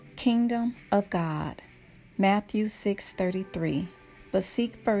kingdom of God. Matthew 6:33. But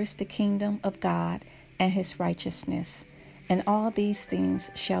seek first the kingdom of God and his righteousness, and all these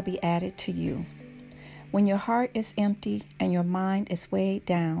things shall be added to you. When your heart is empty and your mind is weighed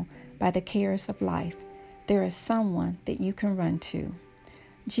down by the cares of life, there is someone that you can run to.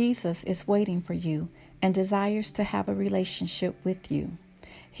 Jesus is waiting for you and desires to have a relationship with you.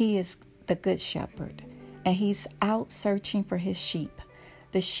 He is the good shepherd, and he's out searching for his sheep.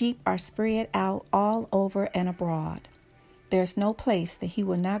 The sheep are spread out all over and abroad. There's no place that he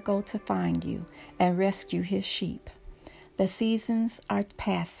will not go to find you and rescue his sheep. The seasons are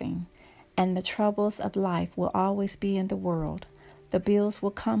passing, and the troubles of life will always be in the world. The bills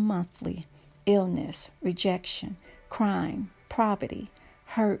will come monthly: illness, rejection, crime, poverty,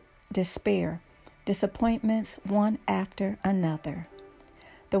 hurt, despair, disappointments, one after another.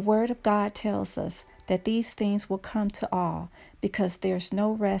 The Word of God tells us that these things will come to all because there's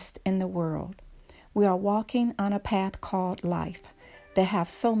no rest in the world. We are walking on a path called life that have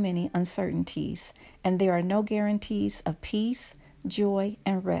so many uncertainties, and there are no guarantees of peace, joy,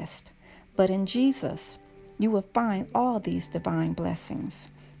 and rest. But in Jesus, you will find all these divine blessings.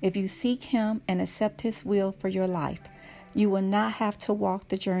 If you seek him and accept his will for your life, you will not have to walk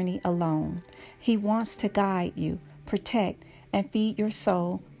the journey alone. He wants to guide you, protect, and feed your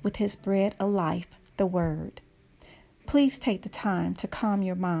soul with his bread of life, the Word. Please take the time to calm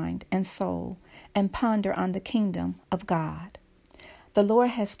your mind and soul and ponder on the kingdom of God. The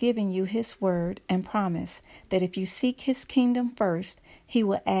Lord has given you his word and promise that if you seek his kingdom first, he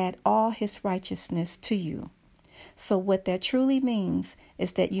will add all his righteousness to you. So what that truly means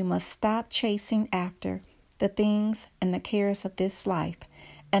is that you must stop chasing after the things and the cares of this life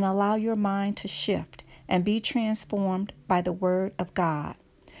and allow your mind to shift and be transformed by the word of God.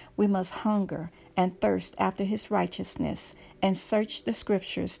 We must hunger and thirst after his righteousness and search the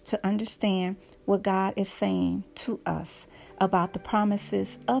scriptures to understand what God is saying to us about the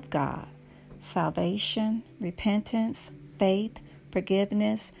promises of God: salvation, repentance, faith,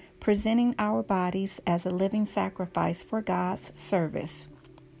 forgiveness, presenting our bodies as a living sacrifice for God's service.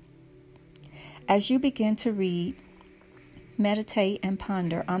 As you begin to read, meditate, and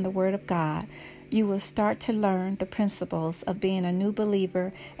ponder on the Word of God, you will start to learn the principles of being a new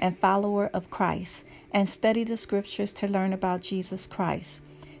believer and follower of Christ, and study the scriptures to learn about Jesus Christ.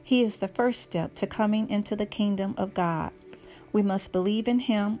 He is the first step to coming into the kingdom of God. We must believe in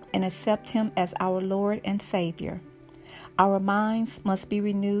him and accept him as our Lord and Savior. Our minds must be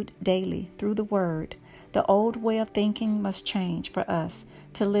renewed daily through the Word. The old way of thinking must change for us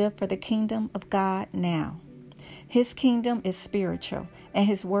to live for the kingdom of God now. His kingdom is spiritual, and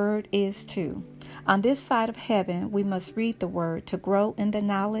his word is too. On this side of heaven, we must read the word to grow in the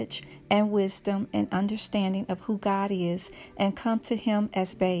knowledge and wisdom and understanding of who God is and come to him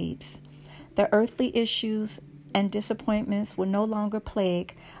as babes. The earthly issues and disappointments will no longer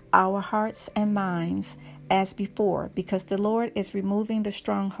plague our hearts and minds as before, because the Lord is removing the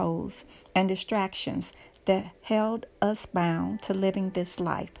strongholds and distractions that held us bound to living this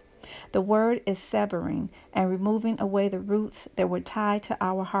life. The word is severing and removing away the roots that were tied to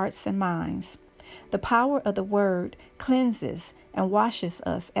our hearts and minds. The power of the word cleanses and washes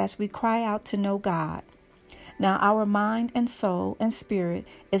us as we cry out to know God. Now our mind and soul and spirit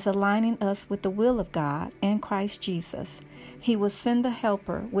is aligning us with the will of God in Christ Jesus. He will send the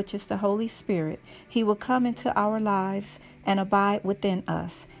Helper, which is the Holy Spirit. He will come into our lives and abide within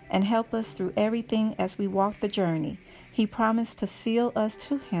us and help us through everything as we walk the journey. He promised to seal us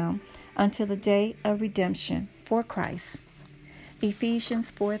to him until the day of redemption for Christ.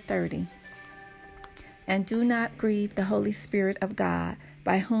 Ephesians 4:30. And do not grieve the Holy Spirit of God,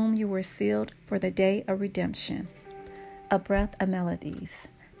 by whom you were sealed for the day of redemption. A breath of melodies.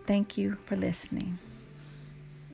 Thank you for listening.